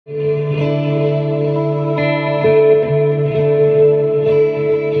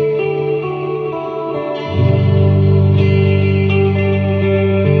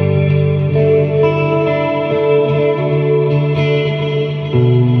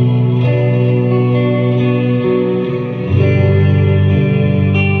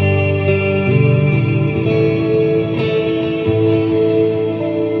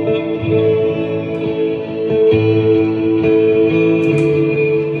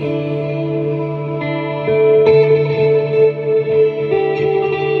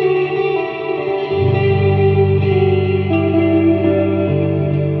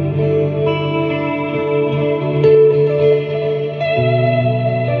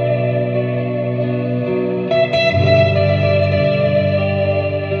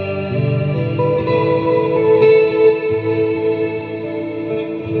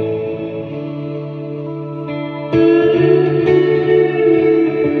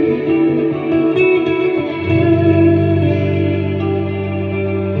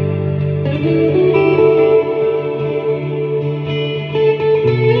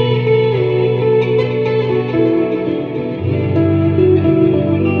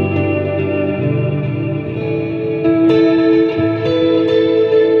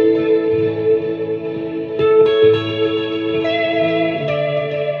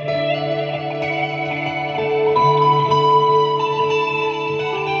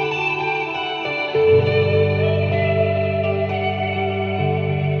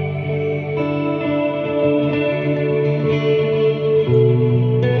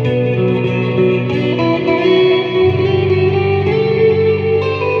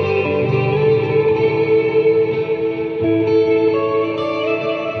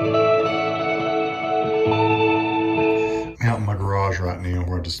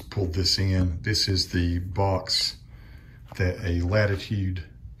pulled this in. This is the box that a Latitude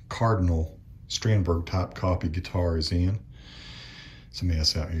Cardinal Strandberg type copy guitar is in. It's a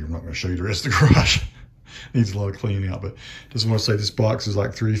mess out here. I'm not going to show you the rest of the garage. Needs a lot of cleaning out, but just want to say this box is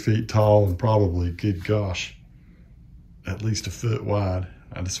like 3 feet tall and probably, good gosh, at least a foot wide.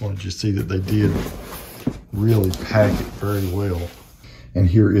 I just wanted you to see that they did really pack it very well. And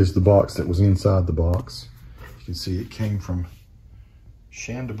here is the box that was inside the box. You can see it came from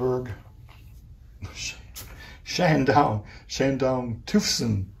Shandong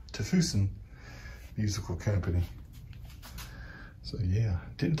Tufsen musical company. So yeah,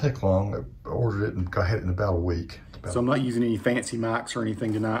 it didn't take long. I ordered it and had it in about a week. So I'm not using any fancy mics or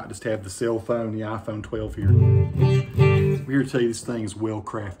anything tonight. I just have the cell phone, the iPhone 12 here. I'm here to tell you this thing is well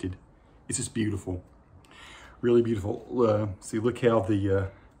crafted. It's just beautiful, really beautiful. See, look how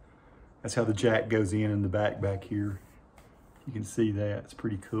that's how the jack goes in the back here. You can see that, it's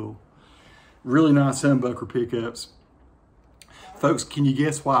pretty cool. Really nice humbucker pickups. Folks, can you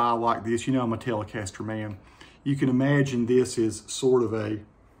guess why I like this? You know I'm a Telecaster man. You can imagine this is sort of a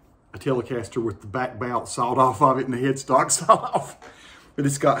Telecaster with the back bout sawed off of it and the headstock sawed off. But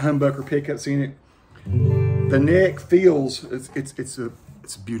it's got humbucker pickups in it. The neck feels, it's a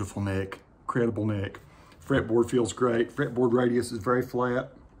beautiful neck, incredible neck. Fretboard feels great. Fretboard radius is very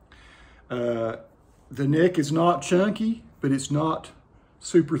flat. The neck is not chunky, but it's not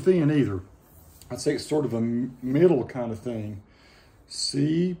super thin either. I'd say it's sort of a middle kind of thing.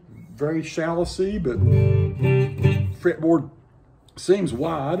 C, very shallow C, but fretboard seems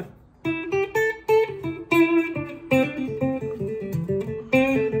wide.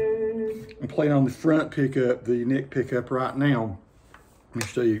 I'm playing on the front pickup, the neck pickup right now. Let me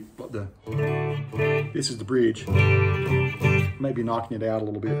show you what this is the bridge. Maybe knocking it out a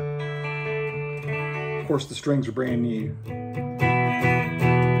little bit. Of course, the strings are brand new.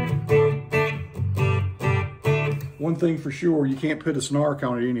 One thing for sure, you can't put a snark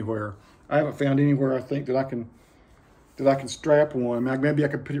on it anywhere. I haven't found anywhere I think that I can strap one. Maybe I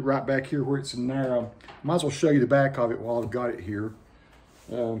could put it right back here where it's narrow. Might as well show you the back of it while I've got it here.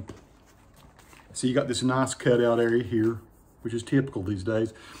 So you got this nice cutout area here, which is typical these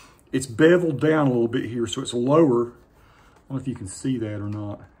days. It's beveled down a little bit here, so it's lower. I don't know if you can see that or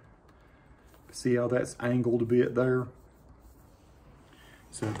not. See how that's angled a bit there?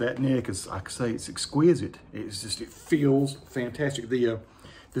 So that neck is, like I say, it's exquisite. It's just, it feels fantastic. The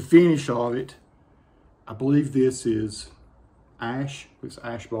finish of it, I believe this is ash. It's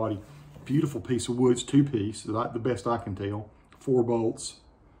ash body. Beautiful piece of wood. It's 2-piece, the best I can tell. 4 bolts.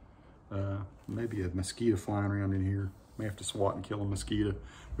 Maybe a mosquito flying around in here. May have to swat and kill a mosquito.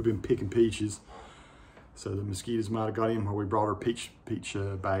 We've been picking peaches, so the mosquitoes might have got in where we brought our peach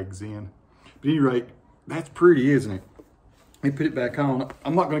bags in. But at any rate, that's pretty, isn't it? Let me put it back on.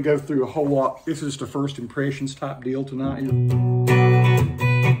 I'm not going to go through a whole lot. This is just a first impressions type deal tonight here.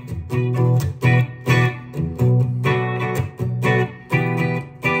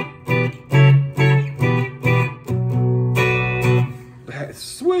 That's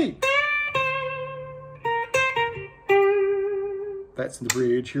sweet. That's the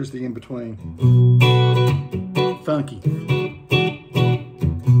bridge. Here's the in-between. Funky.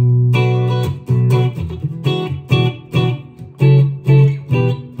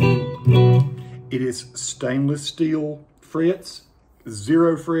 It is stainless steel frets,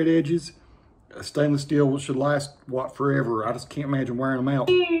 0 fret edges. Stainless steel should last, what, forever. I just can't imagine wearing them out.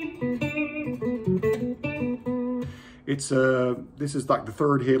 It's this is like the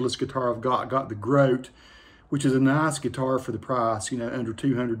 3rd headless guitar I've got. I got the Groat, which is a nice guitar for the price, you know, under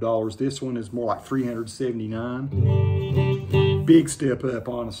 $200. This one is more like $379. Big step up,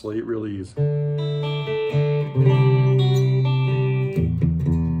 honestly, it really is.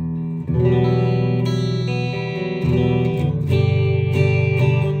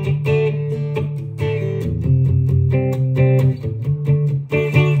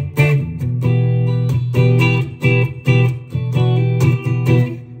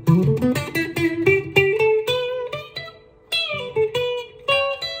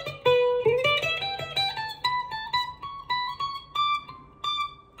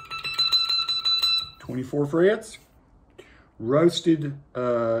 24 frets, roasted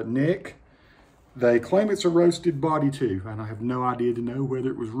neck. They claim it's a roasted body too, and I have no idea to know whether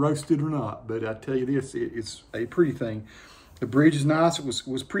it was roasted or not, but I tell you this, it's a pretty thing. The bridge is nice. It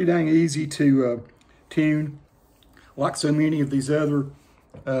was pretty dang easy to tune. Like so many of these other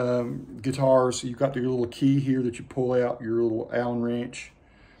guitars, you've got your little key here that you pull out, your little Allen wrench,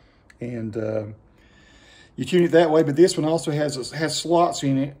 and you tune it that way. But this one also has slots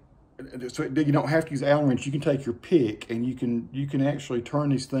in it so you don't have to use Allen wrench. You can take your pick and you can actually turn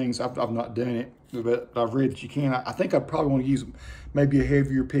these things. I've not done it, but I've read that you can. I think I probably want to use maybe a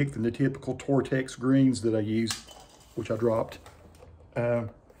heavier pick than the typical Tortex greens that I use, which I dropped.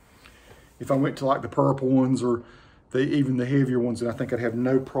 If I went to like the purple ones or even the heavier ones, then I think I'd have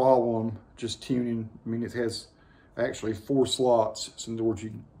no problem just tuning. I mean, it has actually 4 slots. So in other words,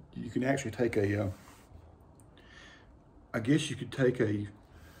 you can actually take a, I guess you could take a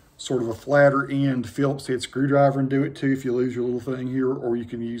sort of a flatter end Phillips head screwdriver and do it too if you lose your little thing here, or you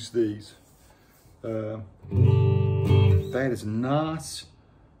can use these. That is nice.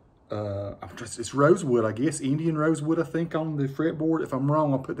 It's rosewood, I guess. Indian rosewood, I think, on the fretboard. If I'm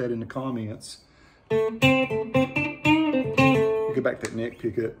wrong, I'll put that in the comments. Get back to that neck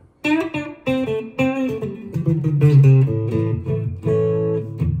pickup.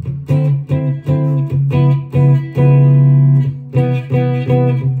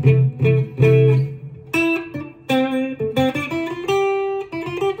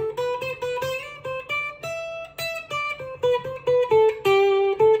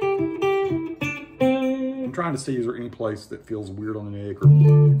 I'm trying to see, is there any place that feels weird on the neck?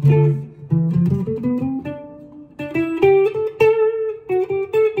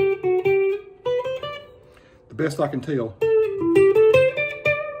 The best I can tell.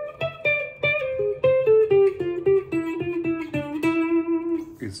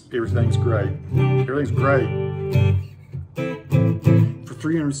 Everything's great. Everything's great. For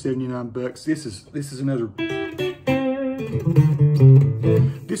 $379, this is another.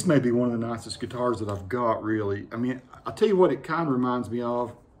 This may be one of the nicest guitars that I've got, really. I mean, I'll tell you what it kind of reminds me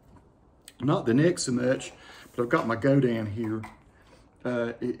of. Not the neck so much, but I've got my Godan here.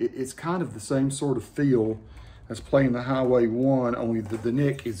 It's kind of the same sort of feel as playing the Highway 1, only the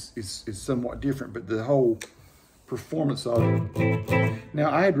neck is somewhat different, but the whole performance of it. Now,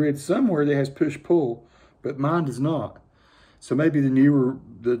 I had read somewhere that has push-pull, but mine does not. So maybe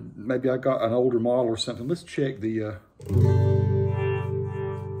maybe I got an older model or something. Let's check the...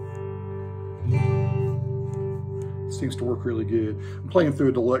 seems to work really good. I'm playing through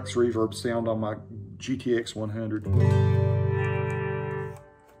a deluxe reverb sound on my GTX 100.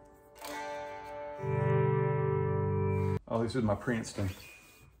 Oh, this is my Princeton.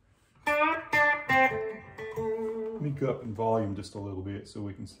 Let me go up in volume just a little bit so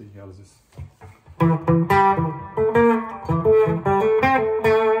we can see how does this.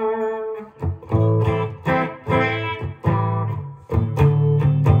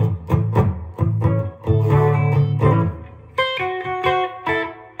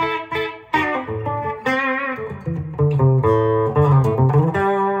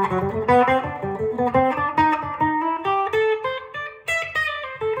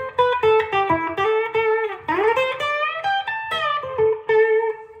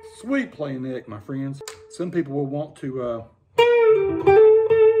 Sweet playing neck, my friends. Some people will want to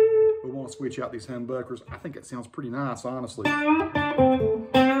switch out these humbuckers. I think it sounds pretty nice, honestly.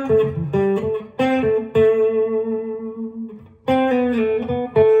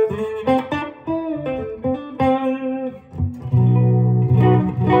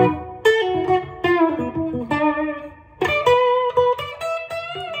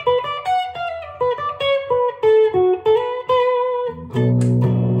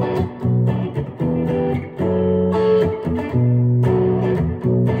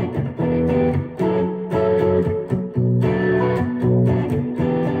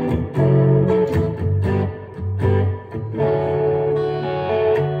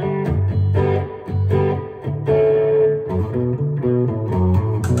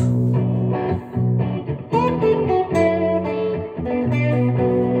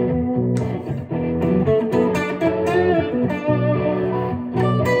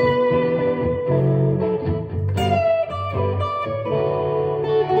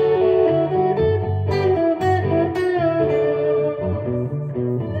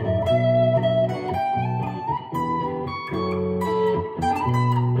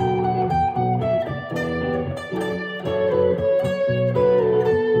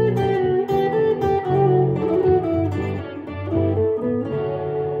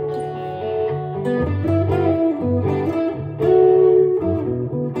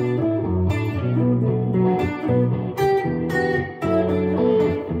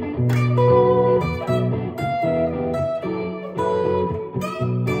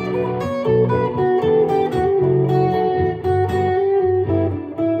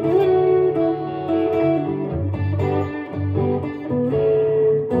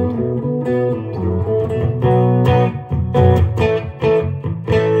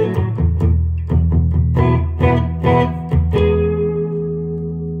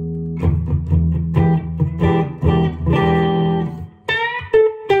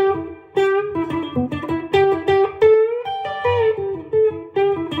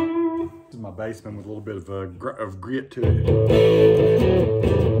 bassman with a little bit of grit to it.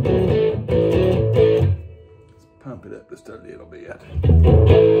 Let's pump it up just a little bit.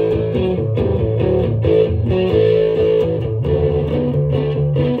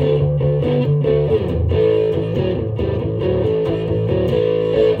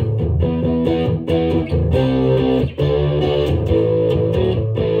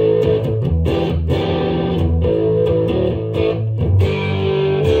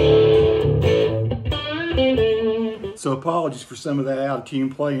 So apologies for some of that out of tune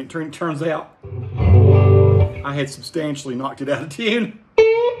playing. It turns out I had substantially knocked it out of tune.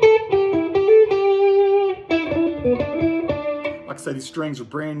 Like I said, these strings are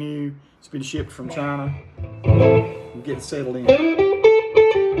brand new. It's been shipped from China. We'll get it settled in.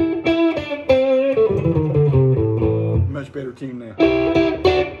 Much better tune now.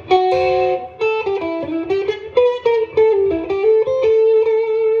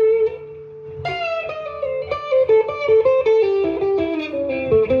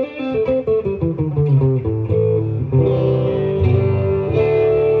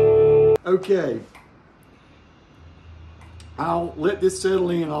 Okay, I'll let this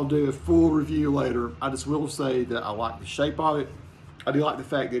settle in. I'll do a full review later. I just will say that I like the shape of it. I do like the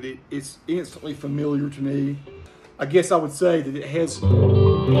fact that it's instantly familiar to me. I guess I would say that it has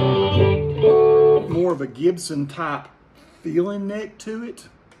more of a Gibson type feeling neck to it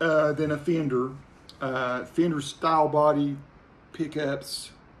than a Fender. Fender style body,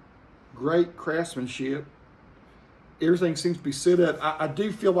 pickups, great craftsmanship. Everything seems to be set up. I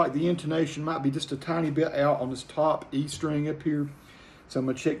do feel like the intonation might be just a tiny bit out on this top E string up here. So I'm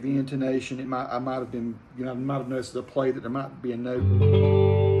gonna check the intonation. I might have been, I might have noticed the play that there might be a note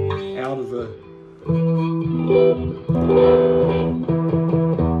out of the.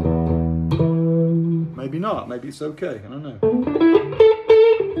 Maybe not, maybe it's okay, I don't know.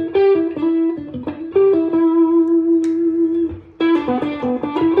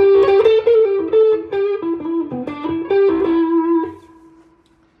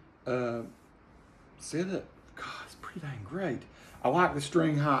 Set up, God, it's pretty dang great. I like the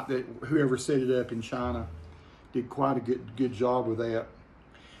string height that whoever set it up in China did quite a good job with that.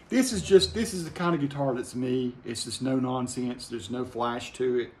 This is the kind of guitar that's me. It's just no nonsense. There's no flash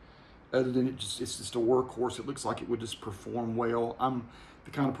to it, other than it's just a workhorse. It looks like it would just perform well. I'm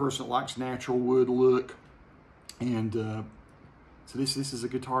the kind of person that likes natural wood look, and so this is a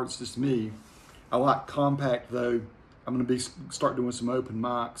guitar that's just me. I like compact though. I'm going to start doing some open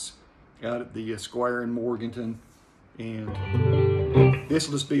mics out at the Square in Morganton, and this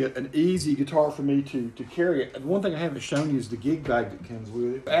will just be an easy guitar for me to carry it. And one thing I haven't shown you is the gig bag that comes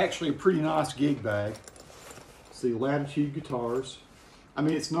with it. Actually a pretty nice gig bag. See, Latitude guitars. I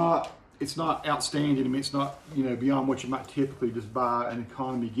mean, it's not outstanding. I mean, it's not, beyond what you might typically just buy an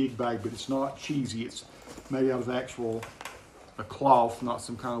economy gig bag, but it's not cheesy. It's made out of a cloth, not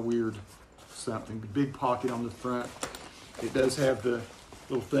some kind of weird something. The big pocket on the front. It does have the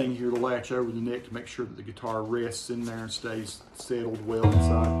little thing here to latch over the neck to make sure that the guitar rests in there and stays settled well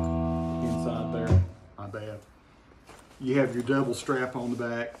inside there. My bad. You have your double strap on the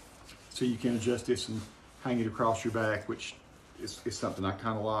back, so you can adjust this and hang it across your back, which is something I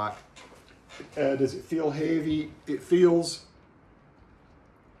kind of like. Does it feel heavy? It feels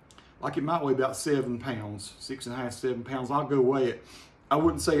like it might weigh about 7 pounds, 6.5, 7 pounds. I'll go weigh it. I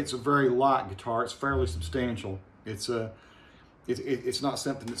wouldn't say it's a very light guitar. It's fairly substantial. It's not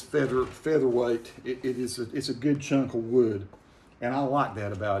something that's featherweight. It's a good chunk of wood, and I like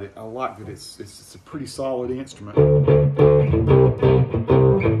that about it. I like that it's a pretty solid instrument.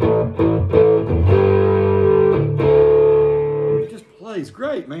 It just plays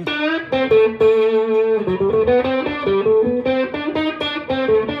great, man.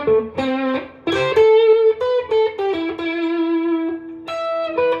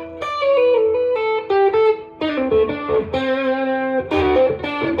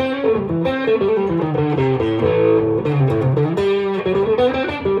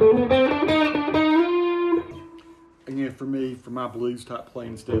 Again, for my blues type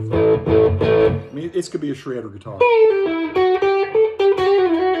playing stuff, I mean, this could be a shredder guitar.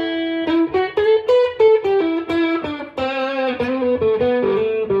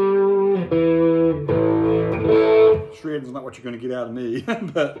 Shredding's not what you're going to get out of me,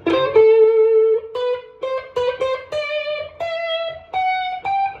 but.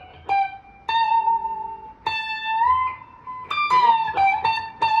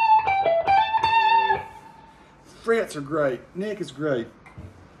 Frets are great. Neck is great.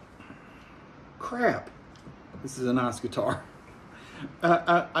 Crap. This is a nice guitar.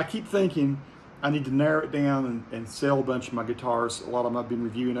 I keep thinking, I need to narrow it down and sell a bunch of my guitars. A lot of them I've been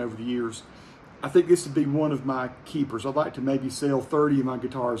reviewing over the years. I think this would be one of my keepers. I'd like to maybe sell 30 of my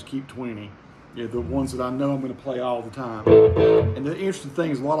guitars, keep 20. You know, the ones that I know I'm going to play all the time. And the interesting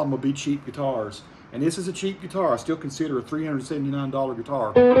thing is a lot of them will be cheap guitars. And this is a cheap guitar. I still consider a $379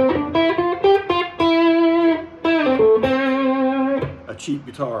 guitar a cheap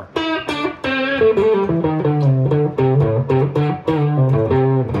guitar.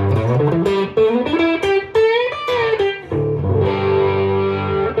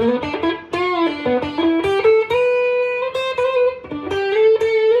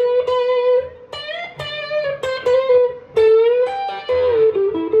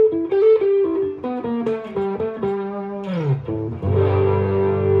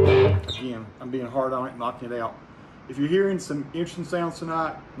 Again, I'm being hard on it, knocking it out. If you're hearing some interesting sounds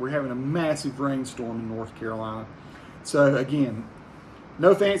tonight, we're having a massive rainstorm in North Carolina. So again,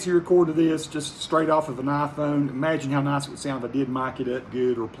 no fancy record to this, just straight off of an iPhone. Imagine how nice it would sound if I did mic it up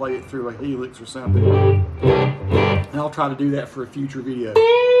good or play it through a Helix or something. And I'll try to do that for a future video.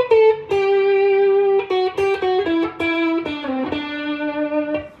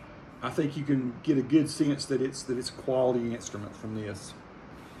 I think you can get a good sense that it's a quality instrument from this.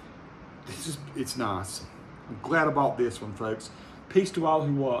 It's nice. I'm glad I bought this one, folks. Peace to all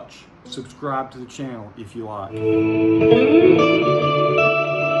who watch. Subscribe to the channel if you like.